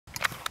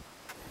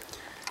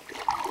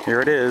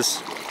here it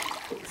is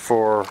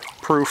for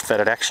proof that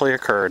it actually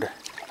occurred.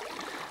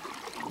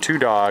 2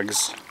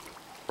 dogs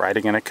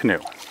riding in a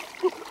canoe.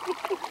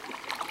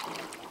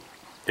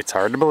 It's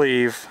hard to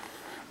believe,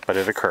 but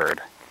it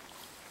occurred.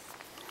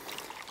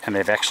 And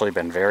they've actually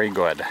been very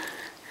good.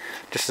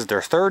 This is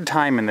their 3rd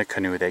time in the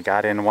canoe. They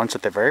got in once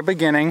at the very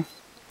beginning,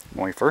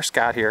 when we first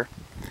got here.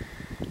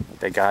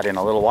 They got in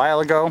a little while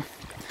ago,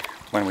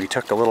 when we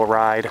took a little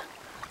ride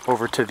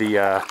over to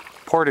the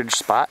portage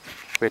spot,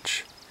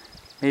 which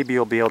maybe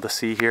you'll be able to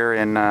see here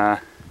in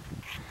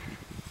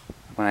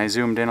when I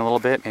zoomed in a little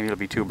bit. Maybe it'll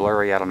be too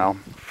blurry, I don't know.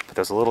 But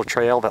there's a little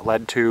trail that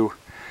led to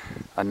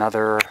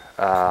another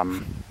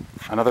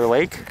another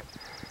lake.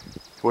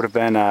 It would have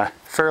been a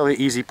fairly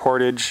easy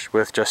portage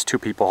with just 2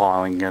 people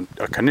hauling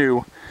a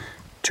canoe.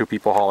 2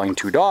 people hauling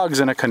 2 dogs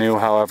in a canoe.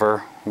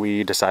 However,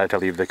 we decided to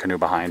leave the canoe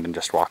behind and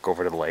just walk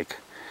over to the lake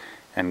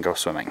and go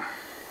swimming.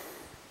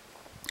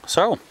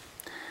 So,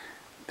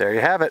 there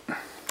you have it.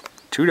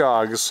 2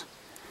 dogs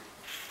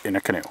in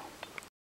a canoe.